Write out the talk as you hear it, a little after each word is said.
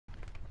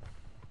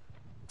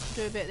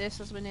Do a bit of this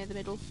as we're near the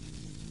middle.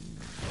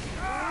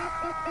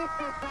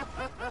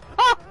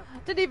 Oh!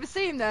 Didn't even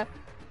see him there.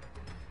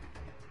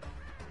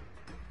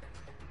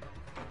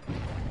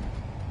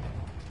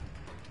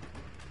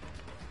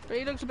 But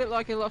he looks a bit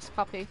like a lost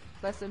puppy.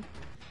 Bless him.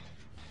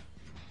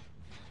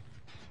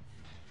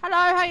 Hello,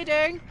 how you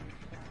doing?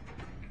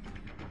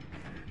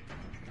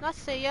 Nice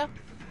to see you.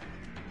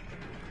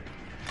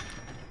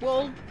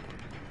 Wall.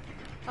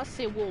 I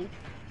see a wall.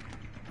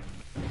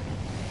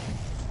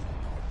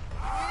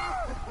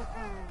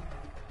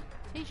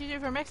 Teach you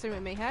for mixing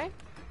with me, hey?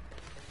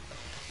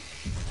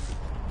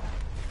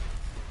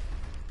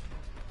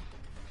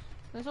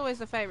 That's always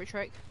the favourite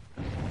trick.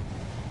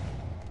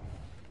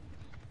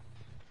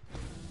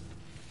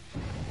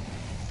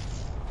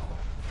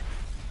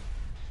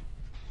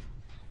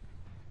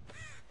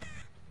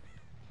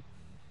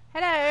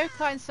 Hello,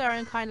 kind sir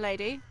and kind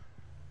lady.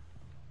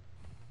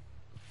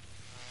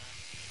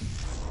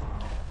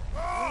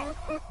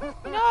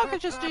 You know, I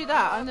could just do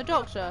that. I'm the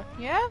doctor,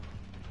 yeah?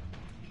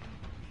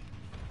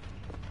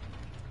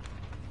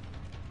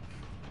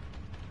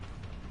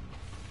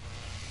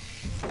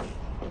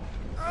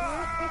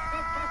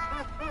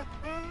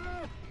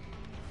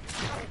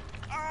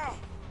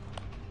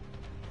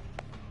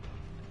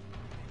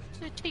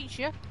 To teach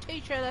you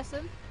a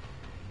lesson.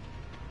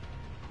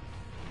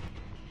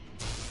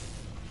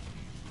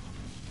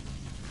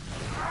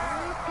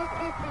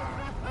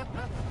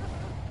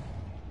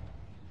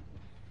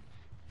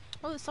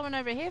 Oh, there's someone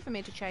over here for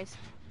me to chase.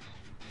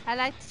 I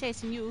like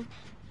chasing you.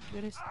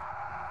 Goodness.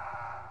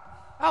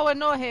 Oh,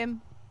 ignore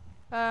him.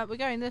 We're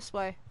going this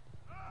way.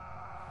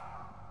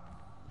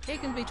 He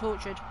can be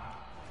tortured.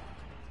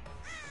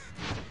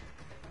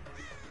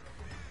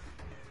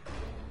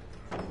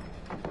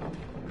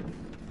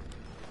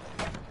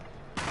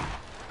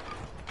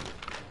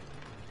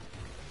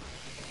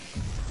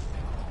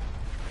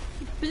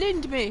 He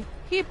blinded me.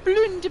 He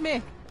blinded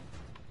me.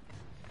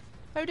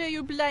 How dare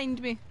you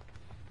blind me?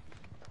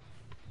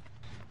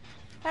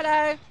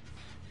 Hello.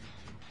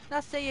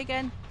 Nice to see you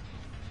again.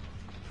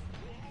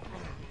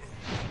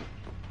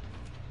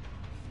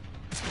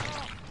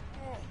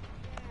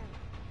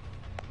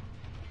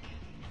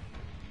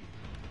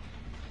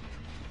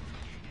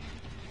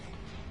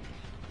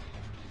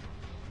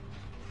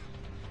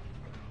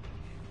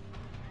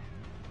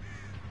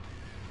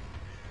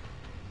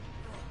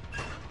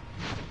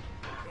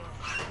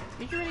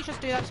 Did you really just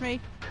do that to me?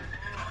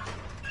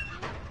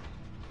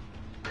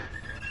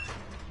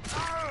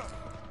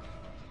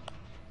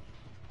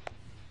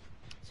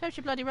 Serves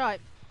you bloody right.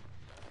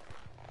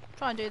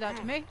 Try and do that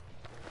to me.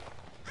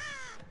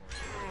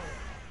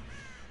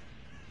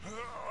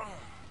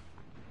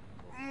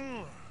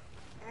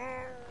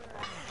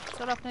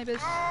 Shut off,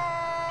 neighbours.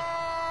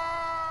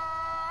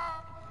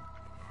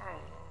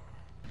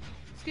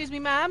 Excuse me,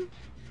 ma'am.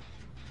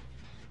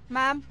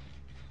 Ma'am.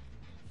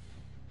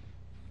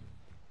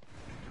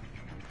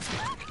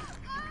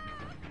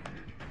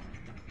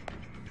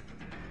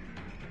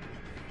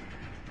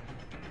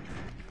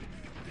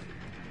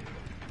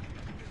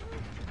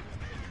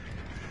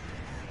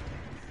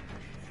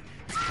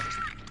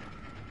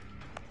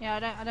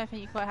 Yeah, I don't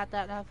think you quite had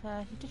that, love.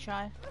 You did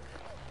try.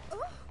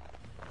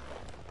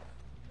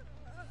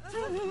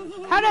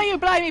 How dare you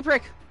blame me,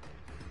 prick!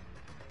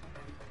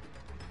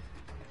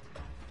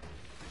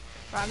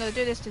 Right, I'm gonna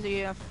do this to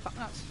you, fuck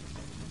nuts.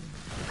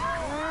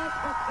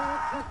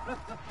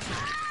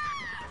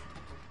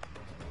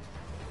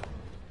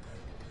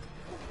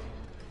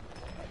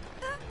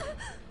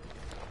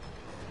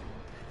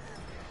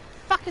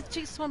 Fuck, it's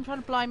Jesus, someone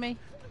trying to blind me.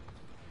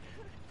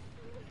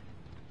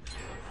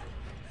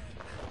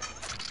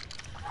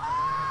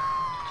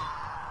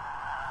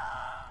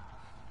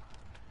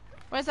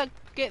 Where's that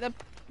git that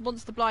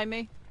wants to blind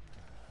me?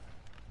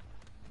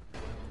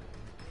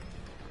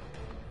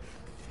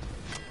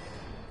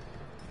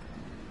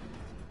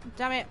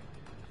 Damn it.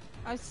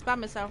 I spam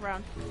myself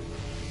around.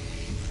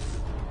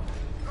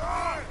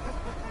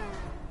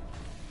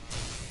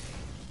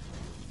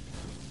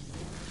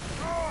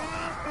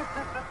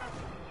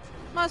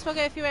 Might as well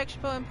get a few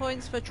extra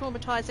points for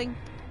traumatizing.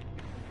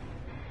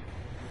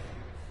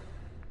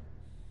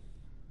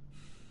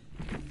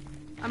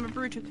 I'm a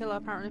brutal killer,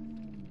 apparently.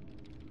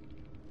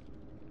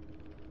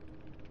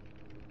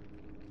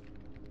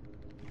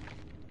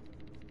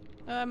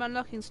 I'm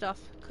unlocking stuff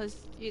because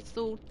it's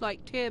all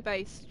like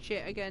tier-based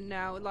shit again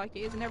now, like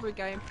it is in every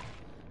game.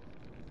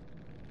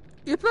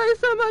 You play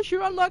so much,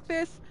 you unlock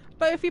this,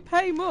 but if you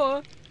pay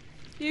more,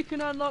 you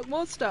can unlock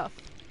more stuff.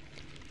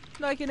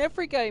 Like in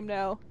every game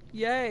now.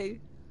 Yay.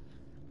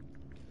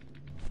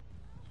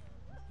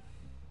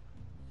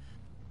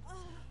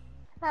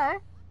 Hello.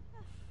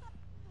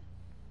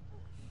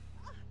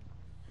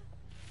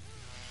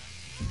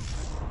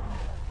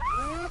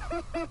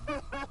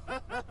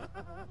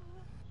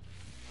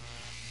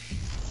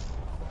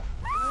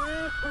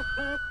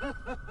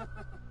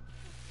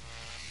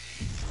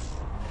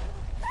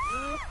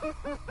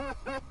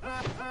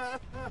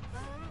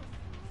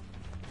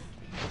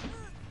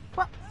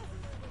 What?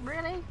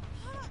 Really?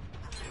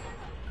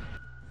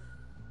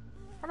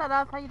 Hello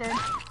love, how you doing?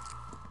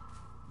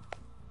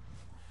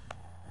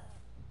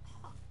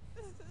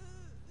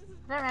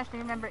 I don't actually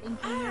remember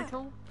inking you at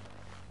all.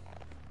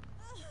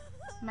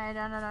 I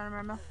don't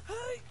remember.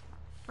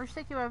 We'll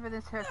stick you over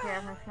this hook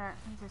here.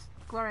 This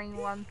glowing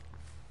one.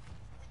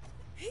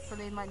 So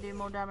they might do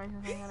more damage or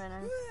something, I don't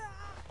know.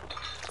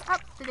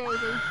 Up to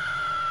daisy.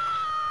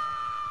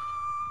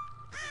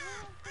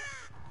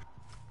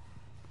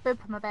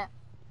 Boop him a bit.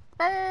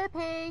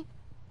 Boopy!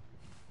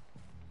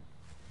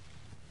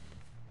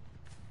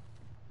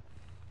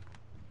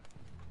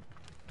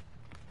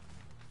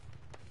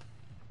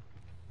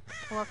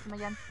 I lost him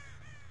again.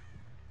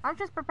 I'm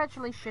just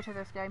perpetually shit at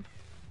this game.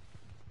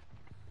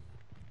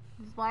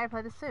 This is why I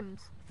play The Sims.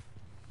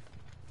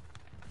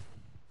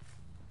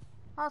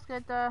 That's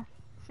good,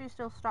 she's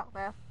still stuck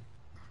there.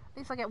 At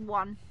least I get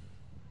one.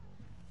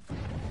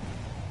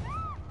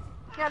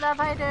 Yeah, love,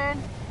 how you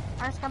doing?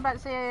 I just come back to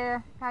see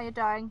how you're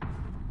dying.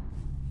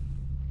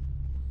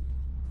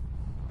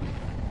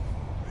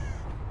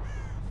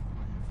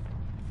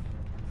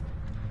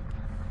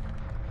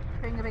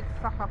 Doing a big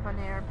fuck up on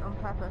here on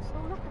purpose.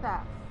 Oh, look at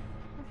that.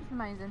 This is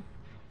amazing.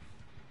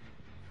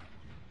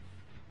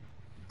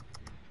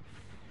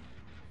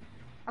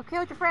 I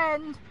killed your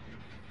friend!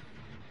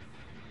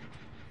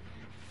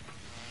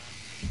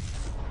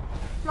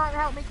 Would you like to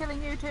help me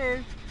killing you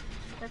too?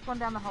 There's one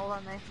down the hole,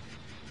 aren't they?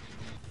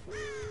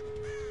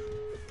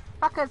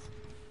 Fuckers!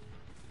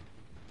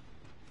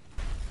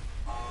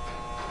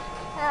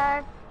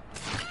 Hello!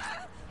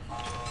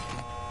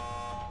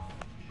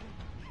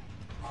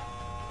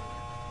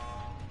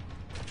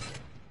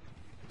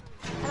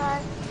 Hello!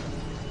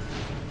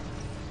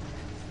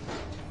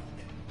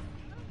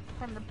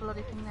 Send the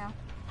bloody thing now.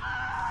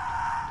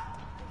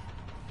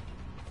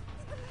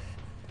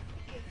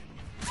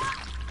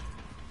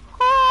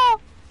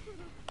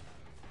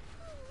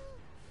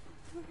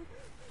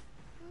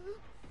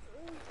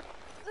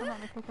 Let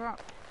me pick her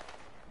up.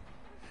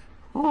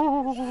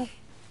 Oh.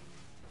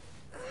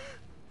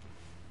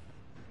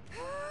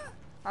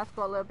 That's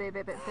got a little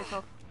bit pissed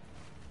off.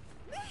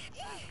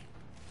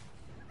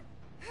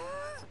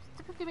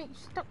 She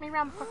stuck me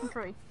around the fucking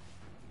tree.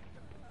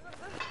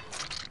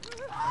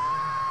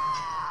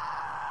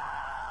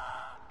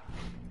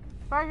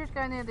 If I just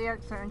go near the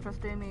exit and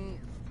just do me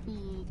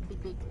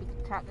big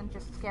attack and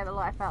just scare the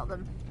life out of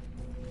them.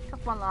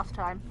 Just one last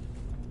time.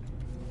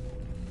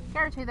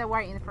 Guarantee they're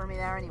waiting for me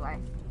there anyway.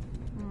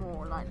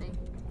 More likely.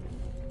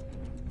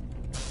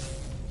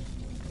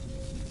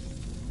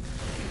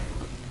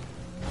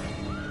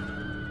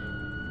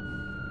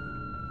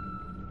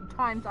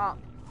 Time's up.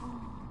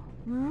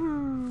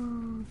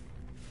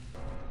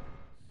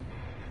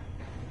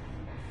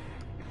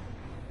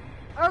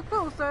 Oh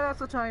cool, so that's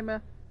the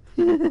timer.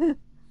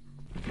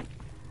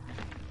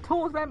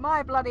 Torment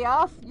my bloody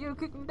ass, you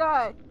couldn't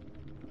die.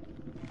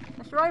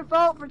 That's your own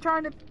fault for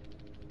trying to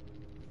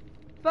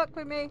fuck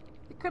with me.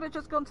 You could have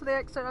just gone to the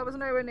exit, I was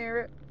nowhere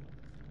near it.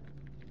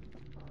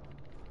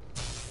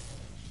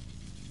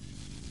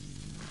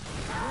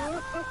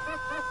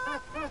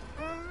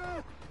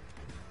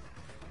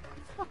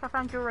 Look, I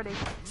found you already.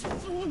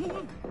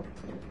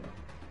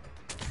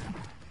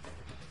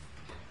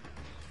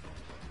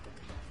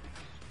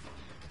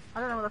 I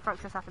don't know what the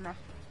fuck just happened there.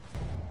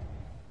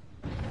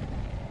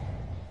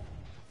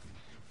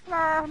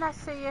 Hello, nice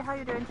to see you. How are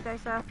you doing today,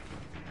 sir?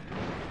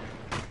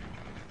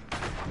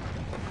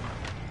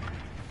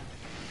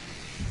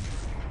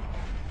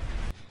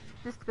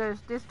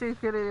 This dude's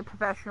clearly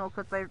professional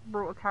because they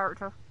brought a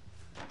character.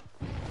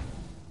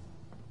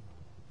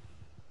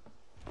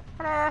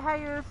 Hello, how are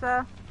you,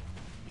 sir?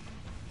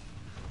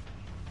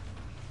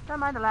 Don't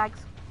mind the lags.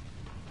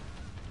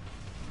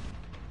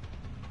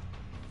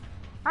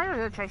 I'm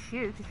gonna go chase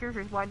you because yours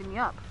is winding me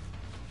up.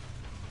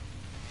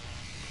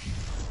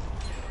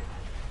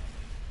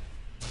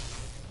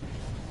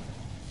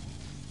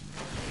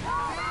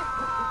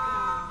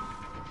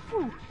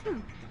 Ooh,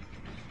 two.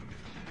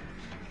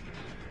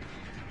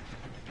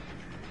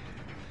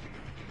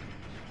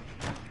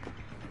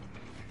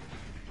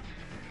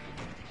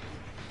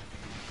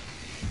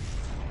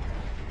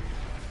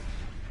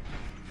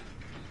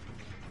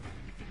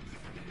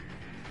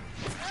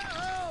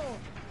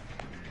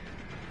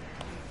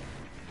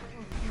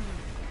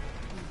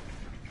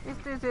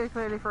 This is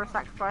clearly for a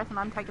sacrifice and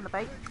I'm taking the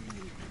bait.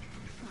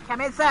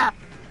 Come in, sir!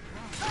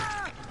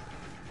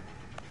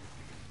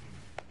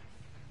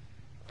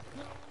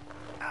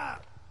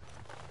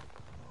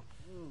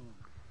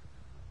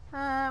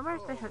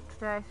 Where's the hook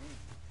today?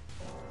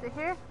 Is it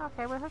here?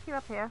 Okay, we'll hook you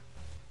up here.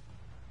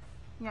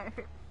 Yeah, if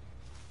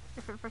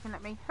it freaking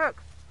let me.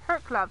 Hook!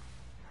 Hook, love!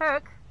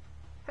 Hook!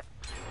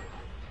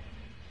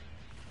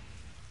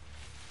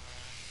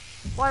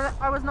 Why,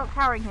 I was not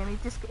carrying him,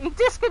 he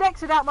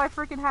disconnected out my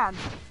freaking hand.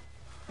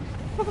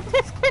 He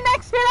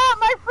disconnected out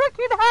my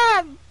freaking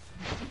hand!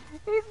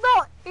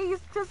 He's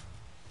just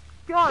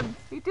gone.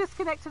 He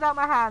disconnected out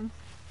my hand.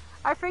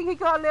 I think he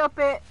got a little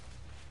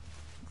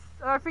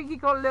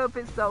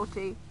bit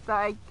salty that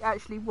I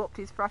actually whooped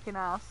his fracking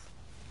ass.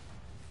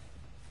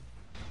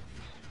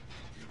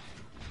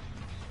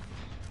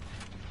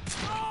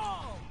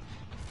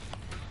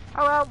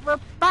 Oh well, we'll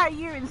batter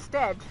you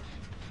instead.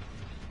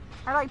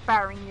 I like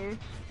battering you.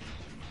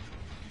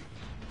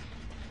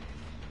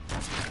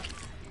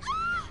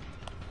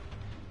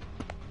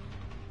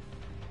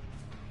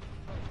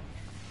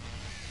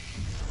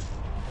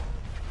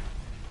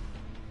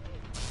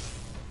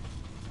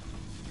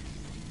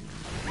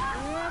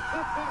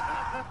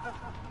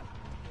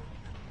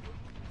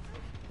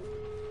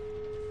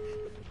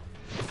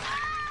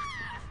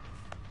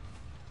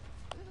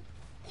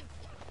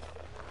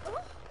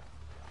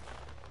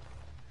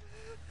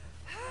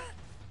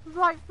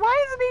 Like,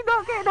 why isn't he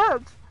not getting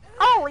hooked?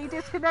 Oh, he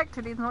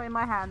disconnected, he's not in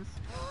my hands.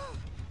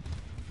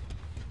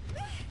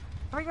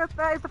 I think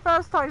that is the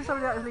first time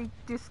somebody actually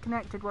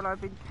disconnected when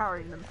I've been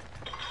carrying them.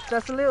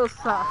 That's a little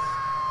sus.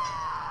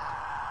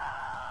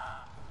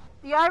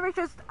 The either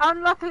just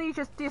unluckily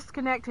just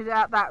disconnected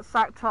at that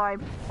exact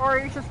time, or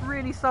he was just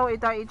really salty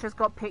that he just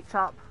got picked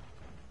up.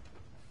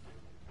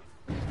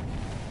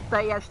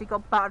 That he actually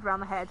got battered around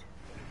the head.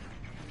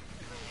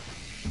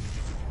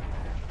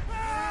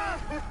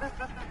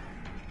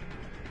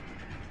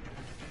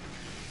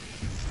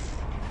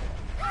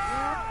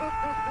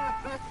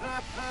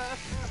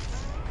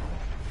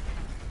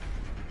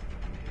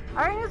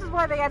 I think this is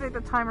why they added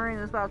the timer in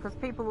as well, because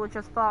people would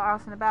just start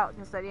asking about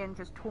just at the end,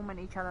 just torment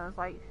each other. It's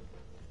like,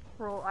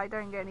 well, I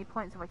don't get any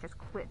points if I just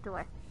quit, do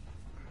I?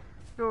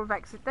 They're all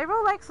They're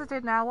all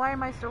exited now. Why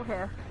am I still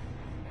here?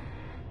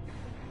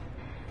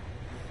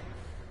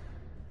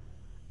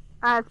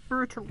 It's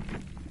brutal.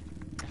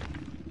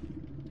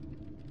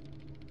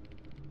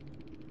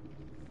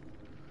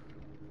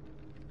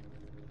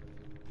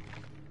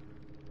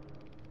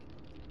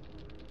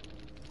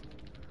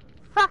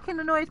 Fucking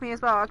annoys me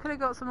as well. I could have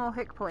got some more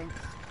hit points.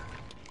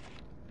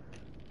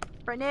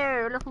 But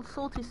no, little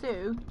salty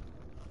Sue